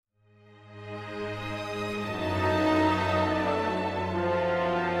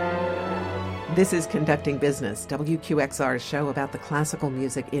This is Conducting Business, WQXR's show about the classical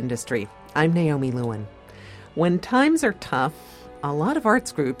music industry. I'm Naomi Lewin. When times are tough, a lot of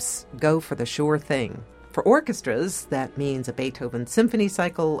arts groups go for the sure thing. For orchestras, that means a Beethoven symphony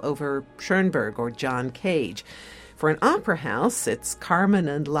cycle over Schoenberg or John Cage. For an opera house, it's Carmen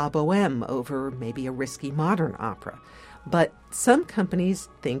and La Boheme over maybe a risky modern opera. But some companies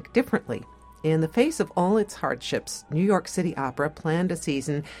think differently. In the face of all its hardships, New York City Opera planned a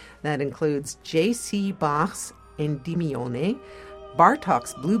season that includes J.C. Bach's Endymione,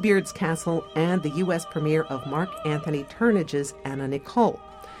 Bartók's Bluebeard's Castle, and the U.S. premiere of Mark Anthony Turnage's Anna Nicole.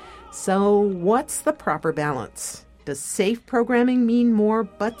 So what's the proper balance? Does safe programming mean more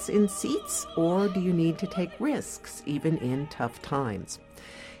butts in seats, or do you need to take risks, even in tough times?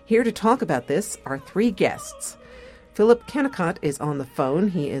 Here to talk about this are three guests. Philip Kennicott is on the phone.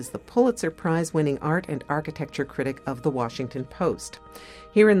 He is the Pulitzer Prize-winning art and architecture critic of The Washington Post.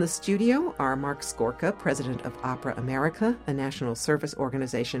 Here in the studio are Mark Skorka, president of Opera America, a national service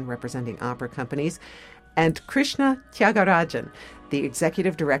organization representing opera companies, and Krishna Tyagarajan, the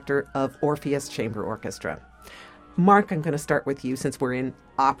executive director of Orpheus Chamber Orchestra. Mark, I'm going to start with you since we're in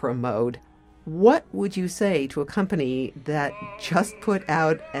opera mode. What would you say to a company that just put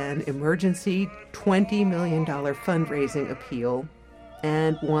out an emergency $20 million fundraising appeal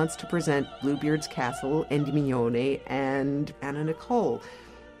and wants to present Bluebeard's Castle, Endymione, and Anna Nicole,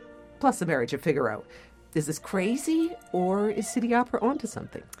 plus The Marriage of Figaro? Is this crazy, or is City Opera onto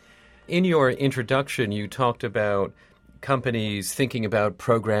something? In your introduction, you talked about companies thinking about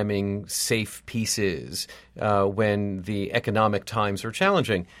programming safe pieces when the economic times are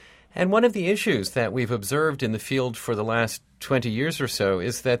challenging. And one of the issues that we've observed in the field for the last 20 years or so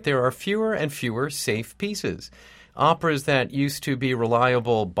is that there are fewer and fewer safe pieces. Operas that used to be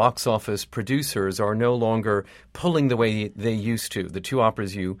reliable box office producers are no longer pulling the way they used to. The two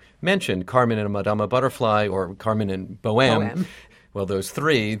operas you mentioned, Carmen and Madama Butterfly or Carmen and Boheme. Well, the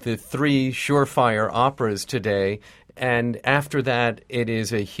three surefire operas today. And after that, it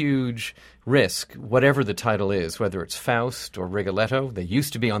is a huge risk, whatever the title is, whether it's Faust or Rigoletto. They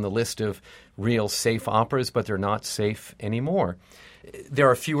used to be on the list of real safe operas, but they're not safe anymore. There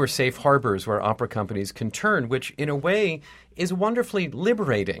are fewer safe harbors where opera companies can turn, which in a way is wonderfully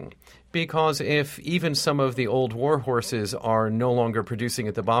liberating, because if even some of the old war horses are no longer producing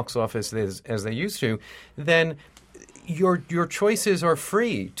at the box office as they used to, then your choices are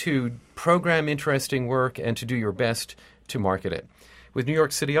free to program interesting work and to do your best to market it. With New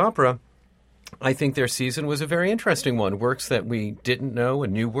York City Opera, I think their season was a very interesting one. Works that we didn't know, a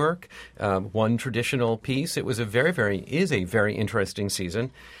new work, one traditional piece. It was a very interesting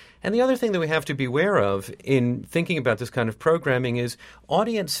season. And the other thing that we have to be aware of in thinking about this kind of programming is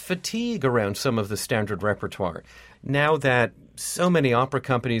audience fatigue around some of the standard repertoire. Now that so many opera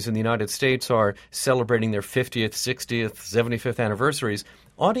companies in the United States are celebrating their 50th, 60th, 75th anniversaries,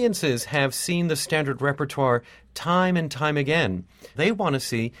 audiences have seen the standard repertoire time and time again. They want to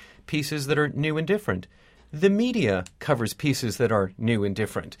see pieces that are new and different. The media covers pieces that are new and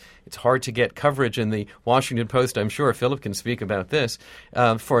different. It's hard to get coverage in the Washington Post, I'm sure Philip can speak about this,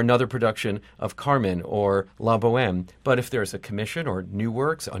 for another production of Carmen or La Boheme. But if there's a commission or new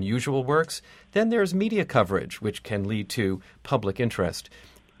works, unusual works, then there's media coverage, which can lead to public interest.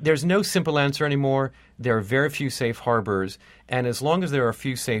 There's no simple answer anymore. There are very few safe harbors. And as long as there are a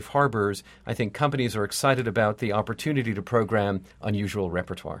few safe harbors, I think companies are excited about the opportunity to program unusual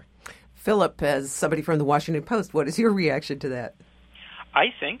repertoire. Philip, as somebody from the Washington Post, what is your reaction to that? I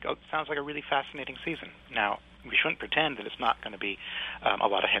think it sounds like a really fascinating season. Now, we shouldn't pretend that it's not going to be a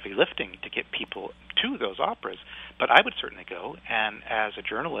lot of heavy lifting to get people to those operas, but I would certainly go. And as a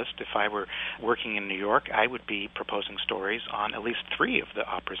journalist, if I were working in New York, I would be proposing stories on at least 3 of the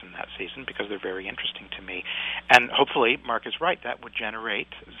operas in that season because they're very interesting to me. And hopefully, Mark is right, that would generate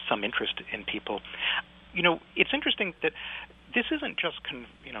some interest in people. You know, it's interesting that this isn't just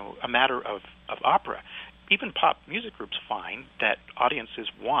a matter of opera. Even pop music groups find that audiences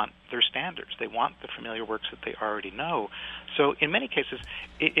want their standards. They want the familiar works that they already know. So in many cases,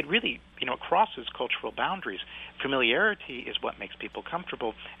 it really crosses cultural boundaries. Familiarity is what makes people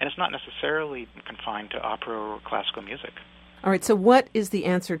comfortable, and it's not necessarily confined to opera or classical music. All right, so what is the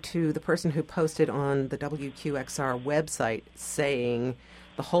answer to the person who posted on the WQXR website saying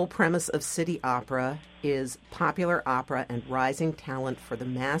the whole premise of City Opera is popular opera and rising talent for the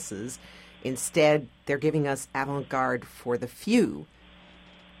masses? Instead, they're giving us avant-garde for the few.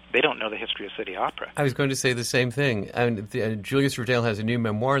 They don't know the history of city opera. I was going to say the same thing. And Julius Rudale has a new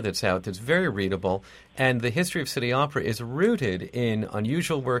memoir that's out that's very readable. And the history of city opera is rooted in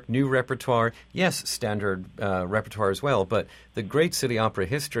unusual work, new repertoire, yes, standard repertoire as well. But the great city opera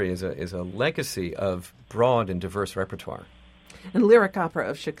history is a legacy of broad and diverse repertoire. And Lyric Opera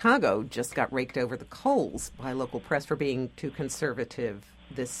of Chicago just got raked over the coals by local press for being too conservative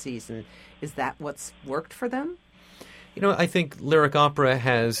this season. Is that what's worked for them? You know, I think Lyric Opera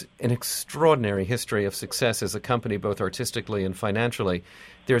has an extraordinary history of success as a company, both artistically and financially.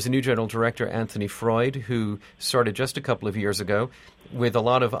 There's a new general director, Anthony Freud, who started just a couple of years ago. With a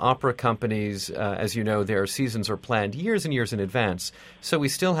lot of opera companies, as you know, their seasons are planned years and years in advance. So we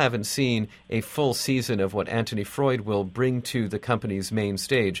still haven't seen a full season of what Anthony Freud will bring to the company's main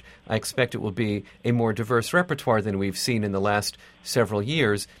stage. I expect it will be a more diverse repertoire than we've seen in the last several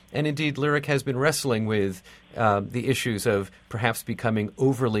years. And indeed, Lyric has been wrestling with the issues of perhaps becoming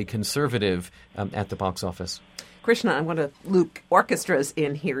overly conservative at the box office. Krishna, I want to loop orchestras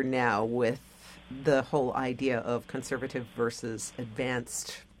in here now with the whole idea of conservative versus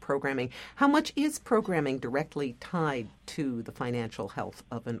advanced programming. How much is programming directly tied to the financial health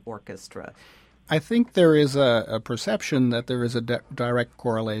of an orchestra? I think there is a perception that there is a direct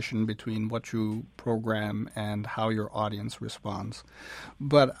correlation between what you program and how your audience responds.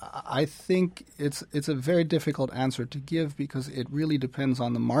 But I think it's a very difficult answer to give because it really depends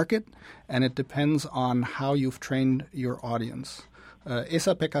on the market and it depends on how you've trained your audience.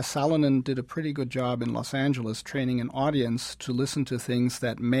 Esa-Pekka Salonen did a pretty good job in Los Angeles training an audience to listen to things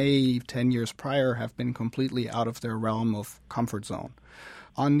that may 10 years prior have been completely out of their realm of comfort zone.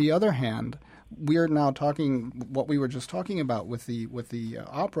 On the other hand, we are now talking what we were just talking about with the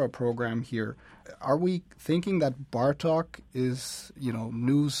opera program here. Are we thinking that Bartók is,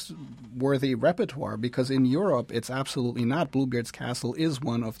 newsworthy repertoire? Because in Europe, it's absolutely not. Bluebeard's Castle is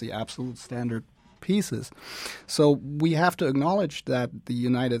one of the absolute standard pieces. So we have to acknowledge that the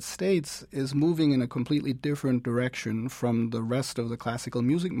United States is moving in a completely different direction from the rest of the classical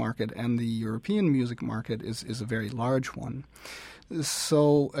music market, and the European music market is a very large one.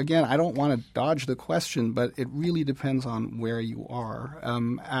 So, again, I don't want to dodge the question, but it really depends on where you are.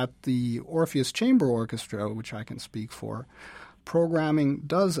 At the Orpheus Chamber Orchestra, which I can speak for, programming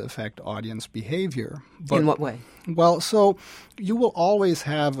does affect audience behavior. But, in what way? Well, so you will always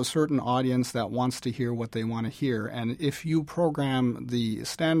have a certain audience that wants to hear what they want to hear. And if you program the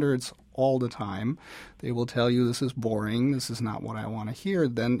standards all the time, they will tell you this is boring, this is not what I want to hear.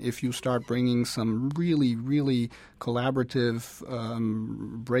 Then if you start bringing some really, really collaborative,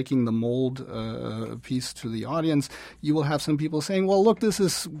 breaking the mold piece to the audience, you will have some people saying, well, look, this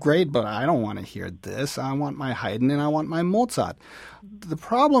is great, but I don't want to hear this. I want my Haydn and I want my Mozart. The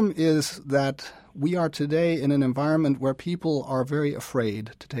problem is that we are today in an environment where people are very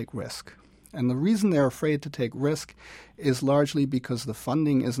afraid to take risk. And the reason they're afraid to take risk is largely because the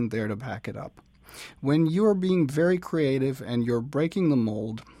funding isn't there to back it up. When you're being very creative and you're breaking the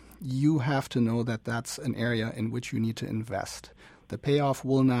mold, you have to know that that's an area in which you need to invest. The payoff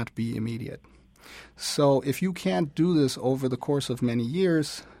will not be immediate. So if you can't do this over the course of many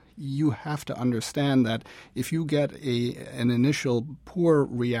years, you have to understand that if you get an initial poor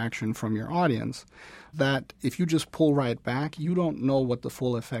reaction from your audience, that if you just pull right back, you don't know what the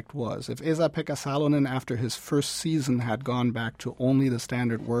full effect was. If Esa-Pekka Salonen, after his first season, had gone back to only the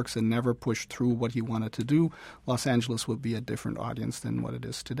standard works and never pushed through what he wanted to do, Los Angeles would be a different audience than what it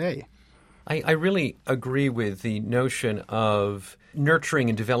is today. I really agree with the notion of nurturing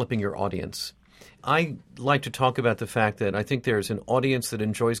and developing your audience. I like to talk about the fact that I think there's an audience that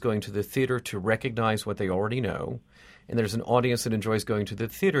enjoys going to the theater to recognize what they already know, and there's an audience that enjoys going to the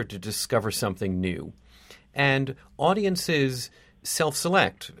theater to discover something new. And audiences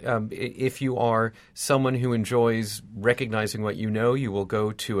self-select. If you are someone who enjoys recognizing what you know, you will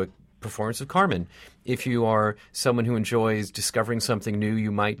go to a performance of Carmen. If you are someone who enjoys discovering something new,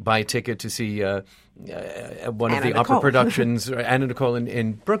 you might buy a ticket to see one of the opera productions, Anna Nicole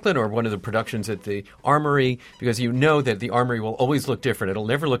in Brooklyn, or one of the productions at the Armory, because you know that the Armory will always look different. It'll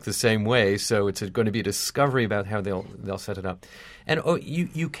never look the same way, so it's going to be a discovery about how they'll set it up. And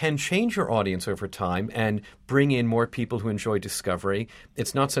you can change your audience over time and bring in more people who enjoy discovery.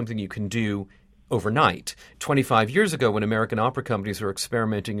 It's not something you can do overnight. 25 years ago, when American opera companies were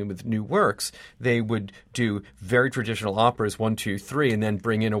experimenting with new works, they would do very traditional operas, 1, 2, 3, and then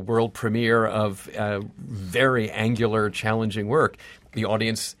bring in a world premiere of very angular, challenging work. The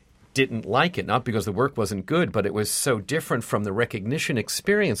audience didn't like it, not because the work wasn't good, but it was so different from the recognition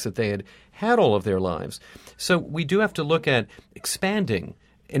experience that they had had all of their lives. So we do have to look at expanding,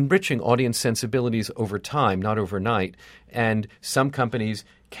 enriching audience sensibilities over time, not overnight. And some companies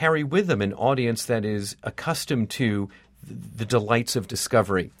carry with them an audience that is accustomed to the delights of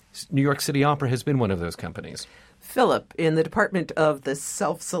discovery. New York City Opera has been one of those companies. Philip, in the Department of the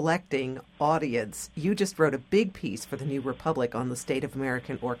Self-Selecting Audience, you just wrote a big piece for the New Republic on the state of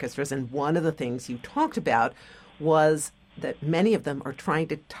American orchestras, and one of the things you talked about was that many of them are trying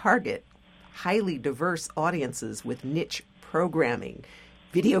to target highly diverse audiences with niche programming.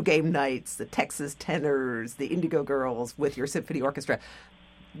 Video game nights, the Texas Tenors, the Indigo Girls with your symphony orchestra.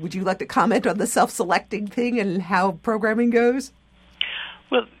 Would you like to comment on the self-selecting thing and how programming goes?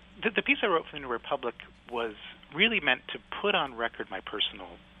 Well, the piece I wrote for the New Republic was really meant to put on record my personal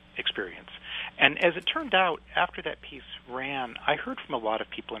experience. And as it turned out, after that piece ran, I heard from a lot of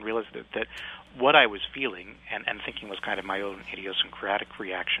people and realized that what I was feeling and thinking was kind of my own idiosyncratic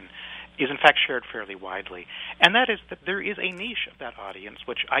reaction is in fact shared fairly widely. And that is that there is a niche of that audience,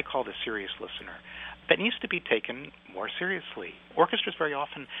 which I call the serious listener, that needs to be taken more seriously. Orchestras very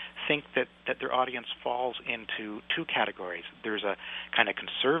often think that their audience falls into two categories. There's a kind of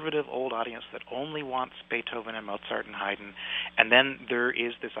conservative old audience that only wants Beethoven and Mozart and Haydn, and then there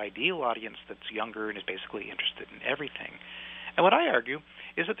is this ideal audience that's younger and is basically interested in everything. And what I argue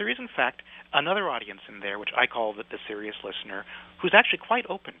is that there is, in fact, another audience in there, which I call the serious listener, who's actually quite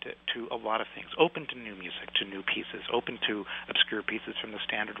open to a lot of things, open to new music, to new pieces, open to obscure pieces from the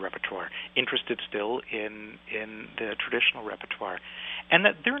standard repertoire, interested still in the traditional repertoire, and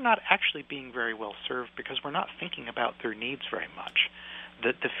that they're not actually being very well served because we're not thinking about their needs very much.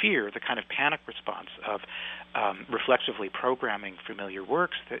 The fear, the kind of panic response of reflexively programming familiar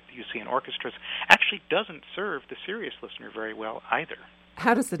works that you see in orchestras actually doesn't serve the serious listener very well either.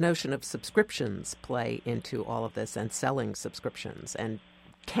 How does the notion of subscriptions play into all of this and selling subscriptions? And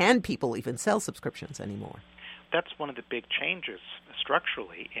can people even sell subscriptions anymore? That's one of the big changes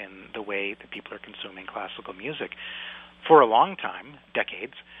structurally in the way that people are consuming classical music. For a long time,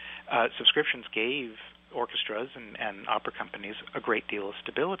 decades, subscriptions gave orchestras and opera companies a great deal of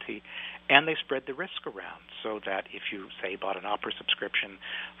stability, and they spread the risk around so that if you, say, bought an opera subscription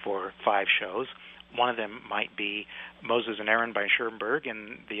for 5 shows, one of them might be Moses and Aaron by Schoenberg,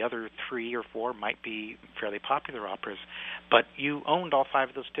 and the other 3 or 4 might be fairly popular operas. But you owned all 5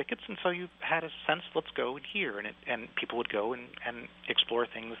 of those tickets, and so you had a sense, let's go and hear, and people would go and explore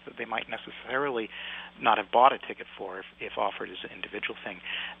things that they might necessarily not have bought a ticket for if offered as an individual thing.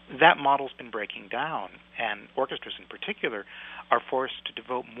 That model's been breaking down, and orchestras in particular are forced to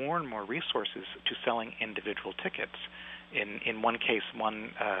devote more and more resources to selling individual tickets. In one case,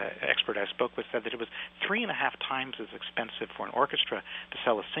 one expert I spoke with said that it was 3.5 times as expensive for an orchestra to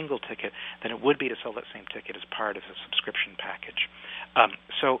sell a single ticket than it would be to sell that same ticket as part of a subscription package.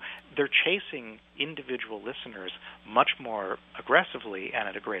 So they're chasing individual listeners much more aggressively and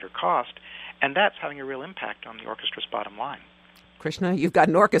at a greater cost, and that's having a real impact on the orchestra's bottom line. Krishna, you've got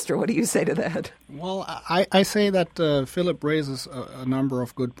an orchestra. What do you say to that? Well, I say that Philip raises a number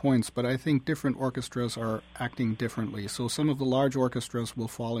of good points, but I think different orchestras are acting differently. So some of the large orchestras will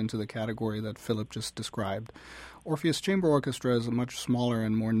fall into the category that Philip just described. Orpheus Chamber Orchestra is a much smaller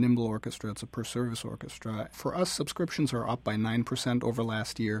and more nimble orchestra. It's a per-service orchestra. For us, subscriptions are up by 9% over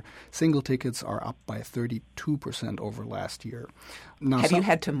last year. Single tickets are up by 32% over last year. Now, Have you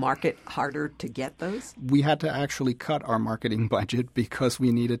had to market harder to get those? We had to actually cut our marketing budget because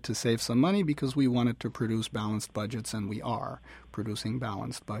we needed to save some money because we wanted to produce balanced budgets, and we are producing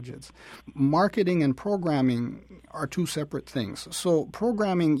balanced budgets. Marketing and programming are two separate things. So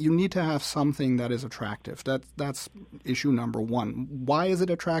programming, you need to have something that is attractive. That's issue number one. Why is it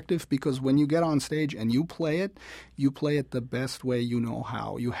attractive? Because when you get on stage and you play it the best way you know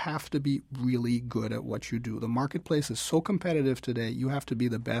how. You have to be really good at what you do. The marketplace is so competitive today, you have to be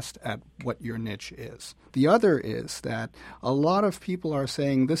the best at what your niche is. The other is that a lot of people are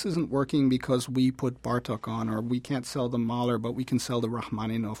saying this isn't working because we put Bartók on, or we can't sell the Mahler, but we can sell the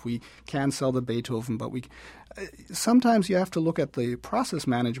Rachmaninoff. We can sell the Beethoven, but sometimes you have to look at the process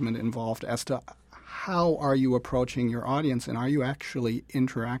management involved as to how are you approaching your audience, and are you actually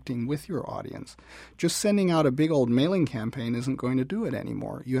interacting with your audience? Just sending out a big old mailing campaign isn't going to do it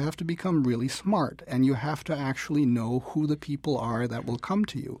anymore. You have to become really smart, and you have to actually know who the people are that will come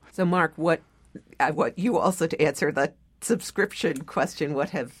to you. So, Mark, what you also, to answer the subscription question,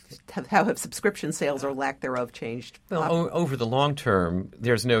 how have subscription sales or lack thereof changed? Well, over the long term,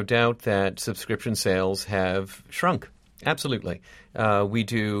 there's no doubt that subscription sales have shrunk. Absolutely. We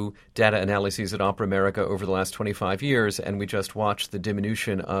do data analyses at Opera America over the last 25 years, and we just watched the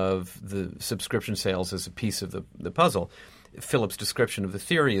diminution of the subscription sales as a piece of the puzzle. Philip's description of the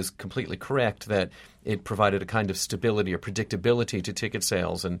theory is completely correct, that it provided a kind of stability or predictability to ticket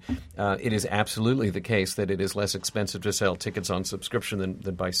sales. And it is absolutely the case that it is less expensive to sell tickets on subscription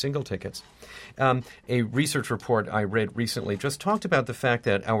than buy single tickets. A research report I read recently just talked about the fact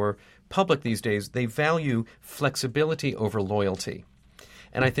that our public these days, they value flexibility over loyalty.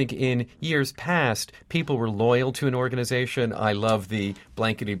 And I think in years past, people were loyal to an organization. I love the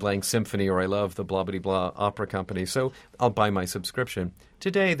blankety-blank symphony, or I love the blah-blah-blah opera company, so I'll buy my subscription.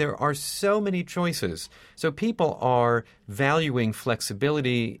 Today, there are so many choices. So people are valuing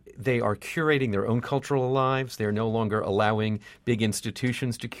flexibility. They are curating their own cultural lives. They're no longer allowing big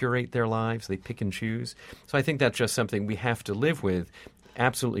institutions to curate their lives. They pick and choose. So I think that's just something we have to live with.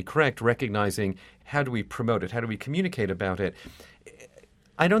 Absolutely correct, recognizing how do we promote it? How do we communicate about it?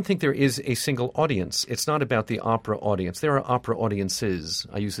 I don't think there is a single audience. It's not about the opera audience. There are opera audiences.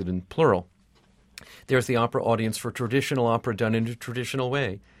 I use it in plural. There's the opera audience for traditional opera done in a traditional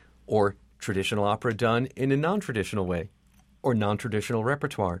way, or traditional opera done in a non-traditional way, or non-traditional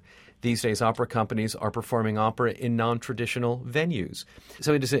repertoire. These days, opera companies are performing opera in non-traditional venues.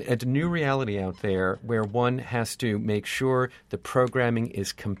 So it is a new reality out there where one has to make sure the programming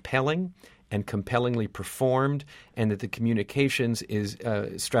is compelling and compellingly performed, and that the communications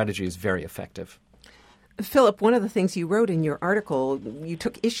strategy is very effective. Philip, one of the things you wrote in your article, you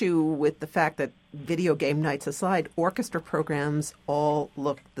took issue with the fact that video game nights aside, orchestra programs all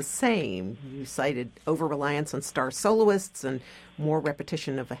look the same. You cited over-reliance on star soloists and more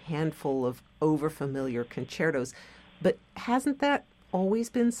repetition of a handful of over-familiar concertos. But hasn't that always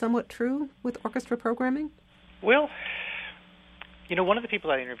been somewhat true with orchestra programming? Well, one of the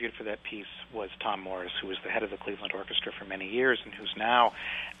people I interviewed for that piece was Tom Morris, who was the head of the Cleveland Orchestra for many years and who's now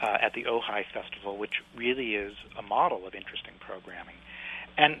at the Ojai Festival, which really is a model of interesting programming.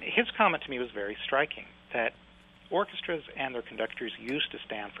 And his comment to me was very striking, that orchestras and their conductors used to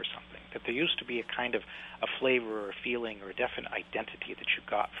stand for something, that there used to be a kind of a flavor or a feeling or a definite identity that you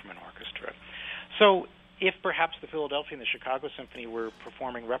got from an orchestra. So if perhaps the Philadelphia and the Chicago Symphony were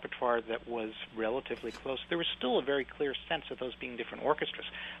performing repertoire that was relatively close, there was still a very clear sense of those being different orchestras,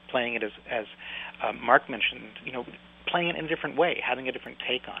 playing it as Mark mentioned, playing it in a different way, having a different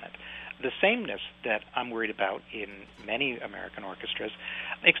take on it. The sameness that I'm worried about in many American orchestras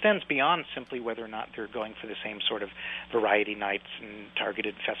extends beyond simply whether or not they're going for the same sort of variety nights and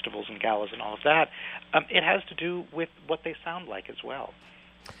targeted festivals and galas and all of that. It has to do with what they sound like as well.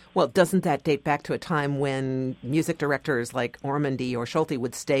 Well, doesn't that date back to a time when music directors like Ormandy or Schulte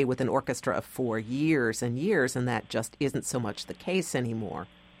would stay with an orchestra for years and years, and that just isn't so much the case anymore?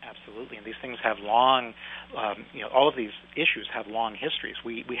 Absolutely, and these things have long, all of these issues have long histories.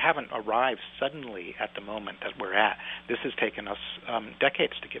 We haven't arrived suddenly at the moment that we're at. This has taken us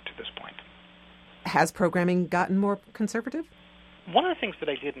decades to get to this point. Has programming gotten more conservative? One of the things that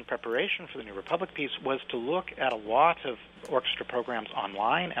I did in preparation for the New Republic piece was to look at a lot of orchestra programs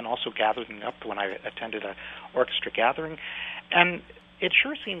online and also gather them up when I attended an orchestra gathering. And it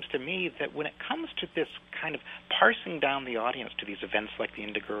sure seems to me that when it comes to this kind of parsing down the audience to these events like the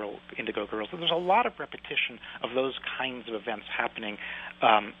Indigo Girls, there's a lot of repetition of those kinds of events happening,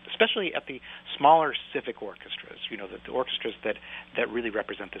 especially at the smaller civic orchestras, the orchestras that really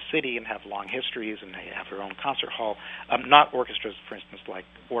represent the city and have long histories and they have their own concert hall, not orchestras, for instance, like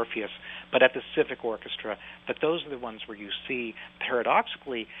Orpheus, but at the civic orchestra. But those are the ones where you see,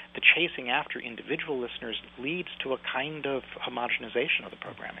 paradoxically, the chasing after individual listeners leads to a kind of homogenization of the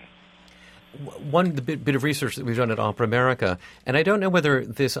programming. One bit of research that we've done at Opera America, and I don't know whether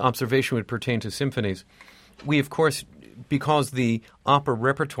this observation would pertain to symphonies. We, of course, because the opera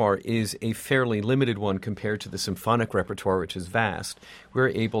repertoire is a fairly limited one compared to the symphonic repertoire, which is vast, we're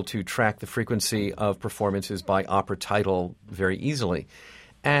able to track the frequency of performances by opera title very easily.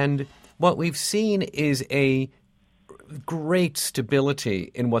 And what we've seen is a great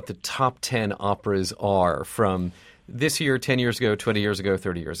stability in what the top 10 operas are from this year, 10 years ago, 20 years ago,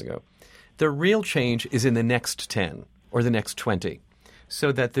 30 years ago. The real change is in the next 10 or the next 20,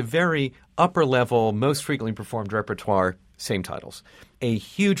 so that the very upper level, most frequently performed repertoire, same titles. A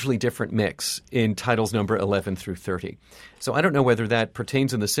hugely different mix in titles number 11 through 30. So I don't know whether that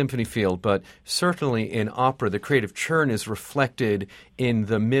pertains in the symphony field, but certainly in opera, the creative churn is reflected in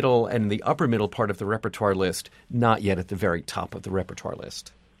the middle and the upper middle part of the repertoire list, not yet at the very top of the repertoire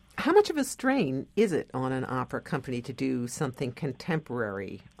list. How much of a strain is it on an opera company to do something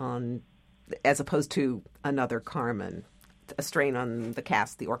contemporary as opposed to another Carmen? A strain on the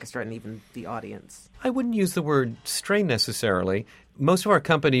cast, the orchestra, and even the audience? I wouldn't use the word strain necessarily. Most of our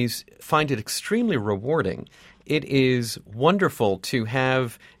companies find it extremely rewarding it is wonderful to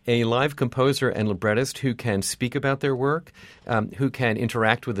have a live composer and librettist who can speak about their work, who can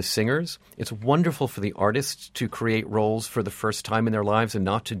interact with the singers. It's wonderful for the artists to create roles for the first time in their lives and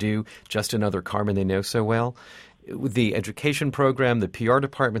not to do just another Carmen they know so well. The education program, the PR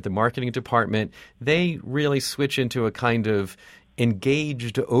department, the marketing department, they really switch into a kind of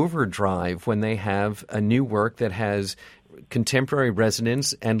engaged overdrive when they have a new work that has contemporary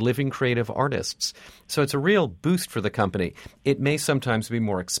resonance and living creative artists. So it's a real boost for the company. It may sometimes be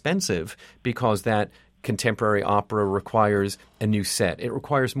more expensive because that contemporary opera requires a new set. It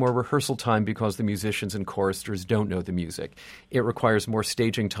requires more rehearsal time because the musicians and choristers don't know the music. It requires more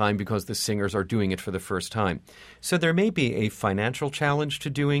staging time because the singers are doing it for the first time. So there may be a financial challenge to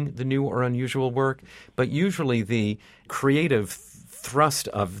doing the new or unusual work, but usually the creative thrust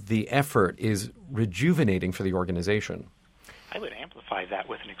of the effort is rejuvenating for the organization. I would amplify that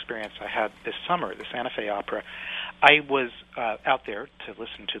with an experience I had this summer, the Santa Fe Opera. I was out there to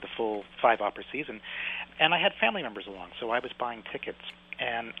listen to the full 5-opera season, and I had family members along, so I was buying tickets.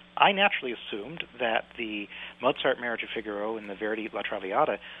 And I naturally assumed that the Mozart Marriage of Figaro and the Verdi La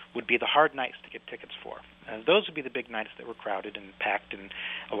Traviata would be the hard nights to get tickets for. Those would be the big nights that were crowded and packed and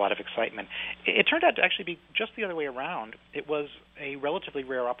a lot of excitement. It turned out to actually be just the other way around. It was a relatively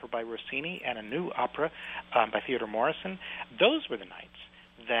rare opera by Rossini and a new opera by Theodore Morrison. Those were the nights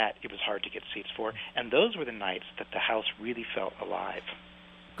that it was hard to get seats for, and those were the nights that the house really felt alive.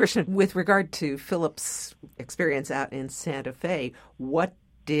 Krishna, with regard to Philip's experience out in Santa Fe, what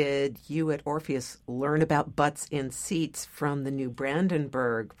did you at Orpheus learn about butts in seats from the new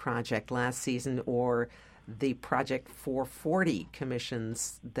Brandenburg project last season or the Project 440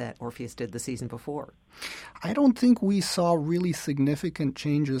 commissions that Orpheus did the season before? I don't think we saw really significant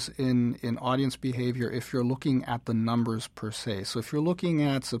changes in audience behavior if you're looking at the numbers per se. So if you're looking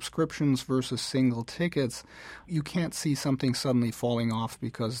at subscriptions versus single tickets, you can't see something suddenly falling off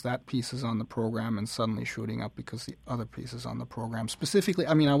because that piece is on the program and suddenly shooting up because the other piece is on the program. Specifically,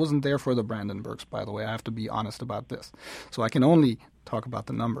 I mean, I wasn't there for the Brandenburgs, by the way. I have to be honest about this. So I can only talk about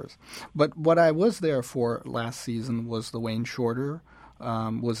the numbers. But what I was there for last season was the Wayne Shorter,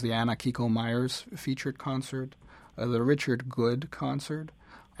 was the Anna Kiko Myers featured concert, the Richard Good concert,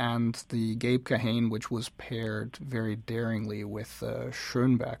 and the Gabe Kahane, which was paired very daringly with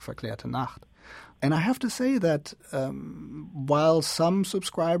Schoenberg, Verklärte Nacht. And I have to say that while some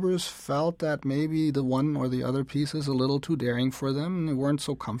subscribers felt that maybe the one or the other piece is a little too daring for them, and they weren't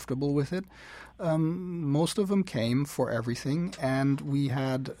so comfortable with it, most of them came for everything, and we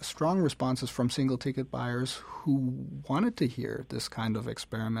had strong responses from single-ticket buyers who wanted to hear this kind of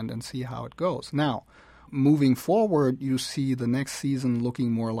experiment and see how it goes. Now, moving forward, you see the next season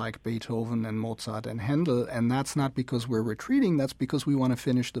looking more like Beethoven and Mozart and Handel, and that's not because we're retreating, that's because we want to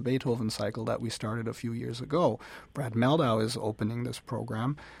finish the Beethoven cycle that we started a few years ago. Brad Meldau is opening this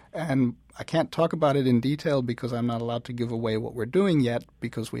program, and I can't talk about it in detail because I'm not allowed to give away what we're doing yet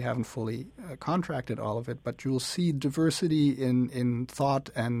because we haven't fully contracted all of it, but you'll see diversity in thought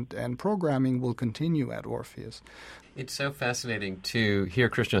and programming will continue at Orpheus. It's so fascinating to hear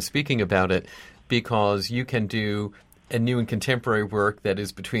Krishna speaking about it, because you can do a new and contemporary work that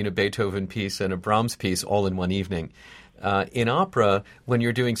is between a Beethoven piece and a Brahms piece all in one evening. In opera, when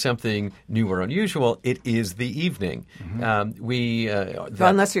you're doing something new or unusual, it is the evening. Mm-hmm.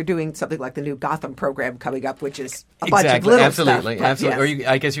 Unless you're doing something like the new Gotham program coming up, which is a bunch of exactly, little absolutely, stuff. absolutely. Yes.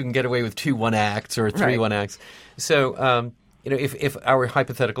 Or I guess you can get away with 2 one-acts or 3 one-acts. So, if our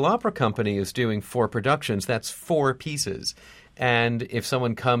hypothetical opera company is doing 4 productions, that's 4 pieces. And if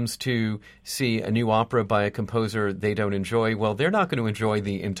someone comes to see a new opera by a composer they don't enjoy, well, they're not going to enjoy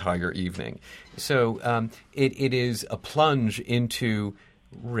the entire evening. So it is a plunge into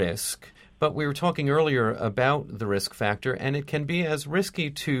risk. But we were talking earlier about the risk factor, and it can be as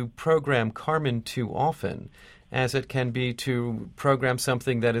risky to program Carmen too often as it can be to program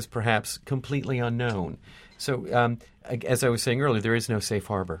something that is perhaps completely unknown. So as I was saying earlier, there is no safe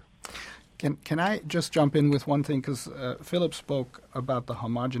harbor. Can I just jump in with one thing? Because Philip spoke about the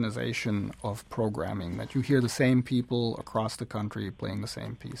homogenization of programming, that you hear the same people across the country playing the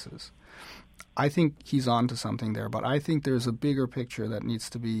same pieces. I think he's on to something there, but I think there's a bigger picture that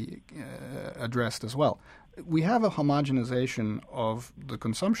needs to be addressed as well. We have a homogenization of the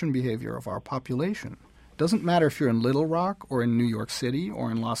consumption behavior of our population. Doesn't matter if you're in Little Rock or in New York City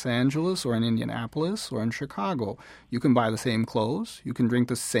or in Los Angeles or in Indianapolis or in Chicago. You can buy the same clothes. You can drink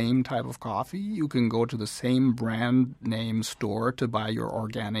the same type of coffee. You can go to the same brand name store to buy your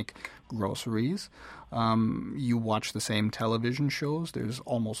organic groceries. You watch the same television shows. There's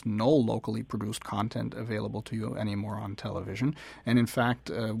almost no locally produced content available to you anymore on television. And in fact,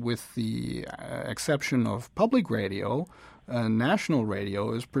 with the exception of public radio, national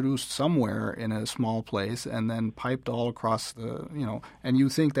radio is produced somewhere in a small place and then piped all across and you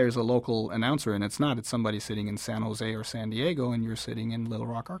think there's a local announcer, and it's not. It's somebody sitting in San Jose or San Diego, and you're sitting in Little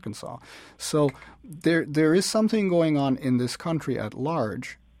Rock, Arkansas. So there is something going on in this country at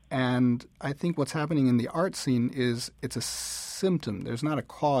large, and I think what's happening in the art scene is it's a symptom. There's not a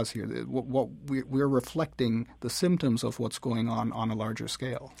cause here. What we're reflecting the symptoms of what's going on a larger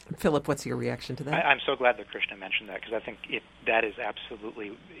scale. Philip, what's your reaction to that? I'm so glad that Krishna mentioned that, because I think that is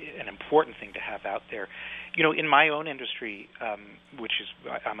absolutely an important thing to have out there. In my own industry, which is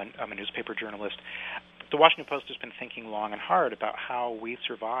I'm a newspaper journalist, the Washington Post has been thinking long and hard about how we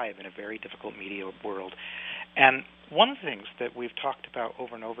survive in a very difficult media world. And one of the things that we've talked about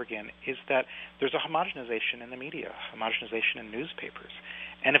over and over again is that there's a homogenization in the media, homogenization in newspapers.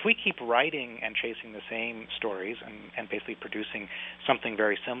 And if we keep writing and chasing the same stories and basically producing something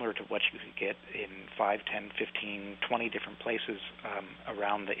very similar to what you could get in 5, 10, 15, 20 different places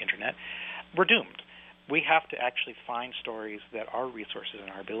around the Internet, we're doomed. We have to actually find stories that our resources and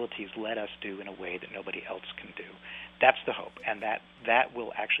our abilities let us do in a way that nobody else can do. That's the hope, and that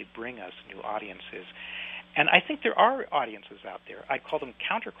will actually bring us new audiences. And I think there are audiences out there, I call them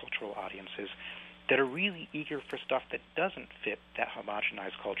countercultural audiences, that are really eager for stuff that doesn't fit that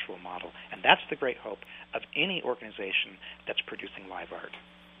homogenized cultural model. And that's the great hope of any organization that's producing live art.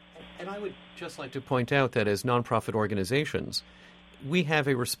 And I would just like to point out that as nonprofit organizations, we have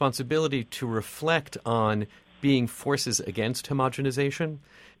a responsibility to reflect on being forces against homogenization,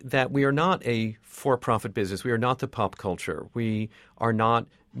 that we are not a for-profit business. We are not the pop culture. We are not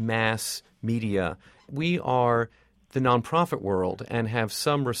mass media. We are the nonprofit world and have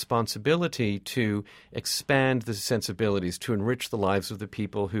some responsibility to expand the sensibilities, to enrich the lives of the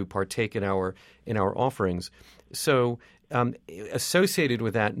people who partake in our offerings. So associated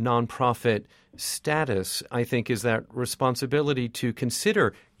with that nonprofit status, I think, is that responsibility to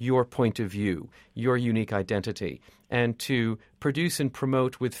consider your point of view, your unique identity, and to produce and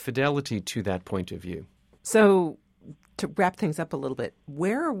promote with fidelity to that point of view. So to wrap things up a little bit,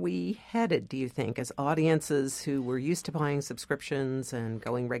 where are we headed, do you think, as audiences who were used to buying subscriptions and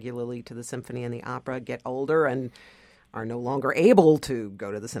going regularly to the symphony and the opera get older and are no longer able to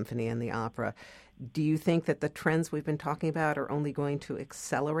go to the symphony and the opera? Do you think that the trends we've been talking about are only going to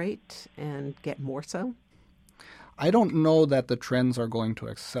accelerate and get more so? I don't know that the trends are going to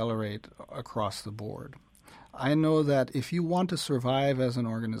accelerate across the board. I know that if you want to survive as an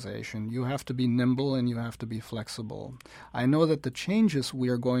organization, you have to be nimble and you have to be flexible. I know that the changes we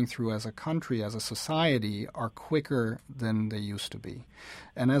are going through as a country, as a society, are quicker than they used to be.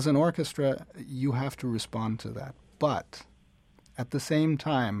 And as an orchestra, you have to respond to that. But at the same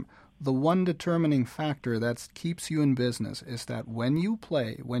time, the one determining factor that keeps you in business is that when you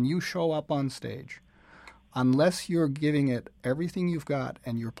play, when you show up on stage, unless you're giving it everything you've got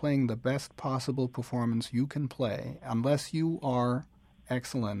and you're playing the best possible performance you can play, unless you are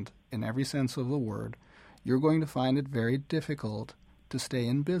excellent in every sense of the word, you're going to find it very difficult to stay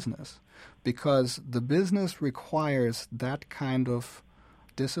in business, because the business requires that kind of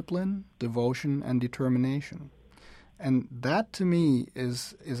discipline, devotion, and determination. And that, to me,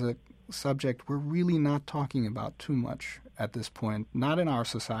 is a subject we're really not talking about too much at this point, not in our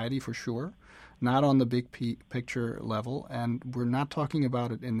society for sure, not on the big picture level, and we're not talking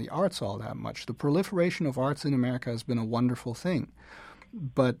about it in the arts all that much. The proliferation of arts in America has been a wonderful thing,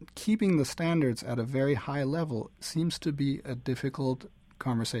 but keeping the standards at a very high level seems to be a difficult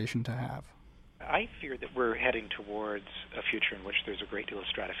conversation to have. I fear that we're heading towards a future in which there's a great deal of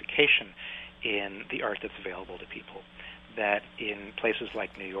stratification in the art that's available to people. That in places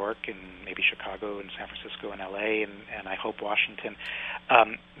like New York and maybe Chicago and San Francisco and LA and I hope Washington,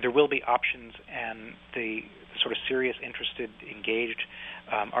 there will be options, and the sort of serious, interested, engaged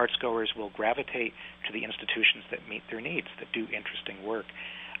arts-goers will gravitate to the institutions that meet their needs, that do interesting work.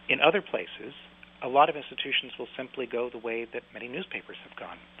 In other places, a lot of institutions will simply go the way that many newspapers have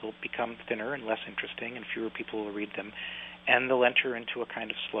gone. They'll become thinner and less interesting, and fewer people will read them, and they'll enter into a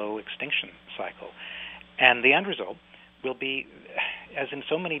kind of slow extinction cycle. And the end result will be, as in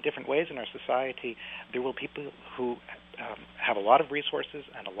so many different ways in our society, there will be people who have a lot of resources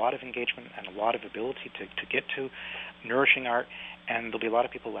and a lot of engagement and a lot of ability to get to nourishing art, and there'll be a lot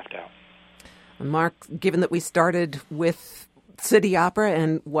of people left out. Mark, given that we started with City Opera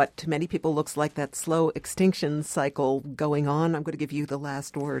and what to many people looks like that slow extinction cycle going on. I'm going to give you the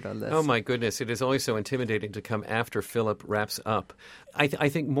last word on this. Oh, my goodness. It is always so intimidating to come after Philip wraps up. I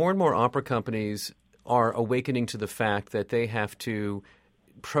think more and more opera companies are awakening to the fact that they have to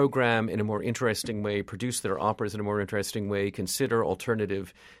program in a more interesting way, produce their operas in a more interesting way, consider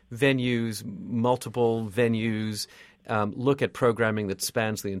alternative venues, multiple venues, look at programming that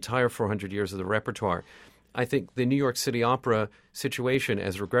spans the entire 400 years of the repertoire. I think the New York City Opera situation,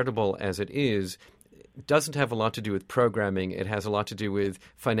 as regrettable as it is, doesn't have a lot to do with programming. It has a lot to do with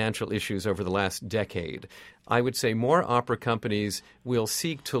financial issues over the last decade. I would say more opera companies will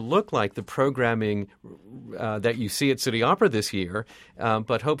seek to look like the programming that you see at City Opera this year,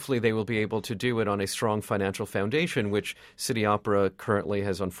 but hopefully they will be able to do it on a strong financial foundation, which City Opera currently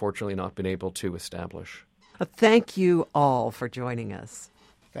has unfortunately not been able to establish. Thank you all for joining us.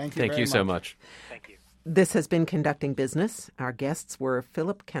 Thank you Thank you so much. Thank you. This has been Conducting Business. Our guests were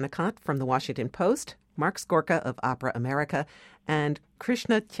Philip Kennicott from the Washington Post, Mark Skorka of Opera America, and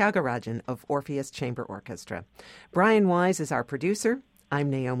Krishna Tyagarajan of Orpheus Chamber Orchestra. Brian Wise is our producer. I'm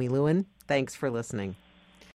Naomi Lewin. Thanks for listening.